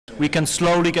we can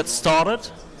slowly get started.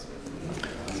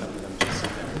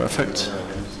 Perfect.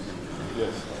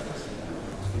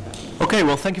 Okay,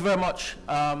 well, thank you very much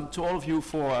to all of you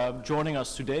for joining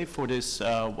us today for this,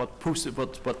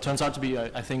 what turns out to be,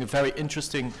 I think, a very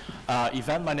interesting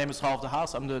event. My name is Ralf de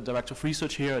Haas. I'm the Director of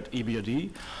Research here at EBRD.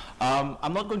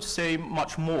 I'm not going to say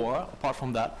much more apart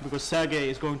from that, because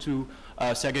Sergei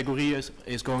Guriev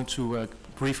is going to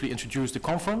briefly introduce the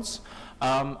conference.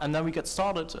 And then we get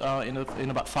started in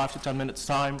about 5 to 10 minutes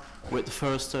time with the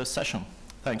first session.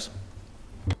 Thanks.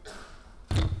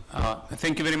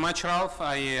 Thank you very much, Ralph.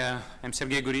 I'm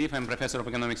Sergei Guriev. I'm Professor of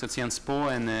Economics at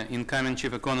CNSPO and incoming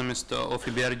Chief Economist of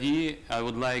EBRD. I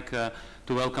would like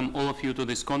to welcome all of you to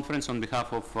this conference on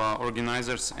behalf of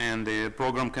organizers and the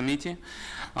program committee.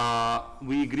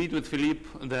 We agreed with Philippe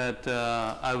that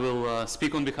I will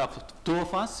speak on behalf of two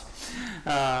of us.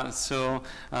 So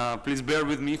please bear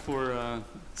with me for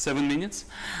 7 minutes.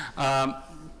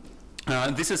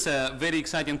 This is a very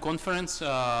exciting conference.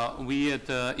 We at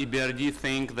EBRD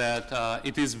think that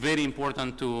it is very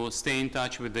important to stay in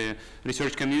touch with the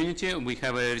research community. We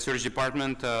have a research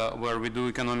department where we do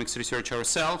economics research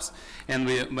ourselves, and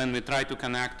when we try to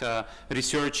connect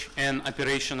research and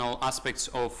operational aspects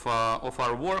of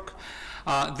our work.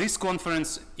 This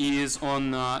conference is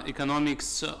on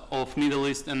economics of Middle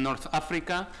East and North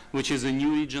Africa, which is a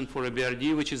new region for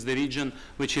EBRD, which is the region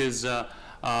which is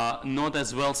not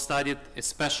as well studied,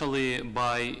 especially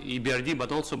by EBRD,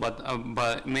 but also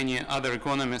by many other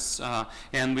economists.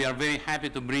 And we are very happy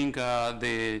to bring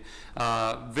the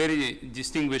very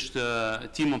distinguished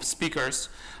team of speakers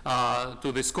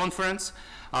to this conference.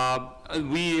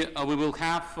 We will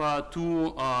have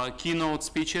two keynote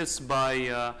speeches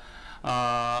by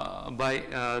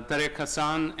Tarek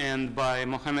Hassan and by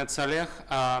Mohamed Saleh,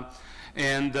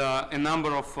 and a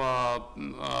number of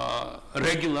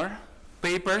regular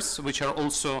papers, which are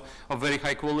also of very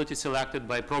high quality, selected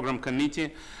by program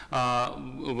committee,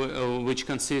 which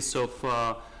consists of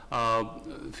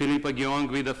Philippe Aguillon,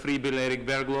 Guido Friebel, Eric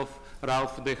Bergloff,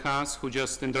 Ralph de Haas, who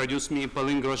just introduced me,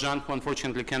 Pauline Grosjean, who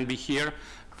unfortunately can't be here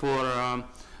for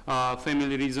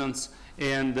family reasons,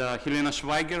 and Helena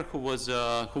Schweiger, who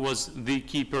was the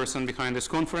key person behind this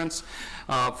conference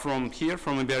from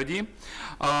EBRD.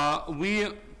 We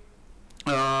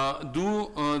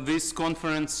do this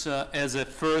conference as a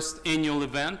first annual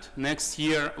event. Next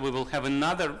year we will have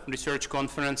another research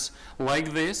conference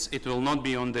like this. It will not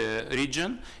be on the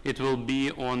region. It will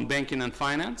be on banking and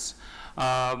finance.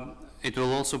 It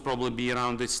will also probably be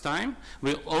around this time.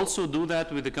 We'll also do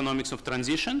that with Economics of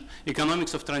Transition.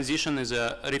 Economics of Transition is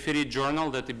a referee journal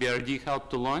that the EBRD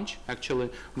helped to launch, actually,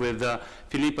 with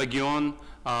Philippe Aguillon,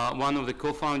 one of the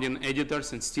co-founding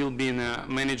editors and still being a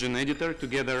managing editor,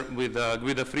 together with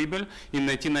Guido Friebel in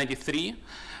 1993.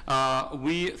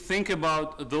 We think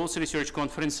about those research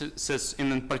conferences,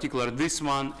 in particular this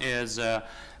one, as a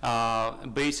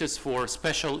basis for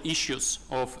special issues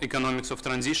of economics of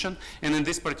transition. And in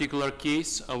this particular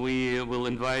case, we will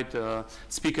invite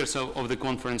speakers of the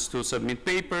conference to submit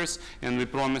papers, and we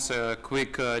promise a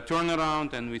quick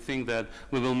turnaround, and we think that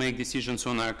we will make decisions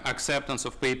on acceptance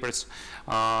of papers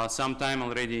sometime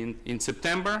already in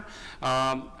September.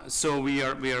 So we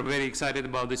are very excited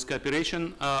about this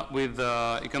cooperation with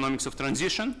economics of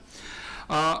transition.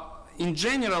 In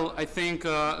general, I think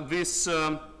this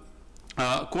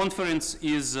conference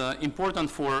is important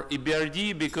for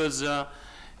EBRD because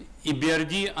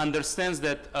EBRD understands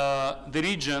that the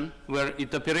region where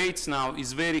it operates now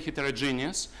is very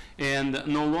heterogeneous, and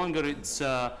no longer it's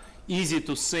easy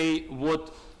to say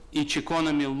what each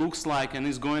economy looks like and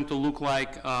is going to look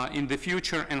like in the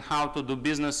future, and how to do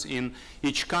business in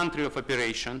each country of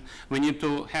operation. We need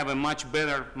to have a much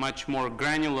better, much more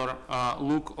granular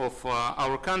look of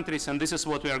our countries, and this is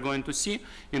what we are going to see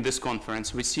in this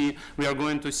conference. We are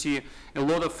going to see a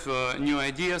lot of new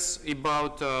ideas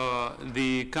about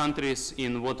the countries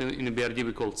in what in EBRD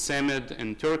we call CEMED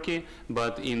and Turkey,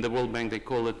 but in the World Bank they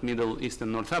call it Middle East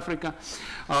and North Africa.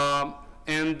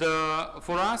 And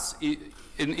for us,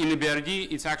 in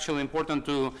EBRD, it's actually important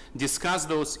to discuss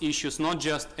those issues not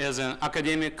just as an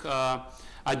academic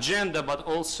agenda, but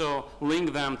also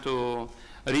link them to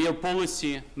real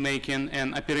policy making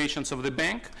and operations of the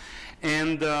bank.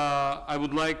 And I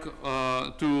would like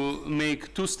to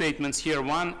make two statements here.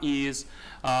 One is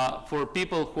for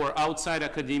people who are outside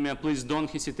academia, please don't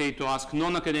hesitate to ask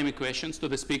non-academic questions to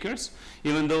the speakers,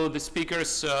 even though the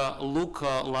speakers look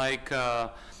like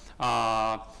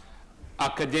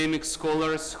academic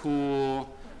scholars who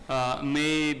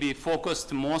may be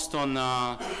focused most on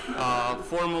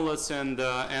formulas and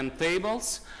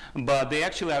tables, but they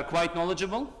actually are quite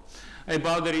knowledgeable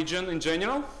about the region in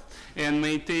general. and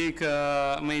may take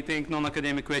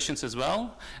non-academic questions as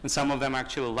well. And some of them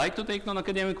actually like to take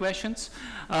non-academic questions.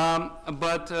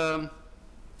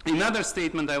 Another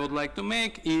statement I would like to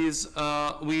make is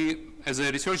we, as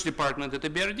a research department at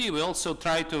EBRD, we also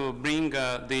try to bring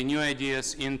the new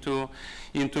ideas into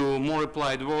more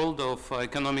applied world of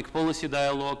economic policy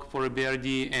dialogue for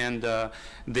EBRD and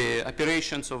the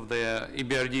operations of the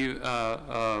EBRD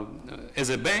as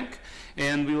a bank.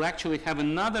 And we'll actually have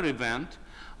another event,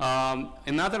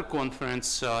 another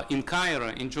conference in Cairo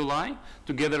in July,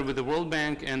 together with the World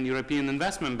Bank and European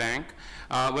Investment Bank,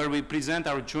 where we present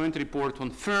our joint report on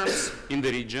firms in the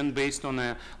region based on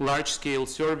a large-scale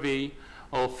survey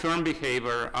of firm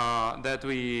behavior that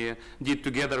we did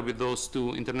together with those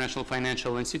two international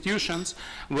financial institutions,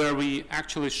 where we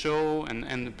actually show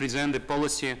and present the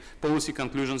policy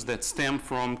conclusions that stem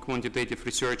from quantitative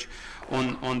research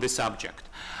on the subject.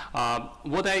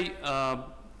 What I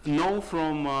know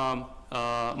from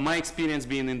my experience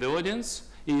being in the audience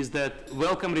is that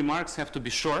welcome remarks have to be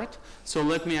short. So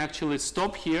let me actually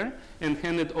stop here and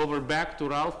hand it over back to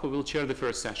Ralph, who will chair the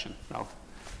first session. Ralph,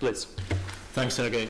 please. Thanks, Sergei.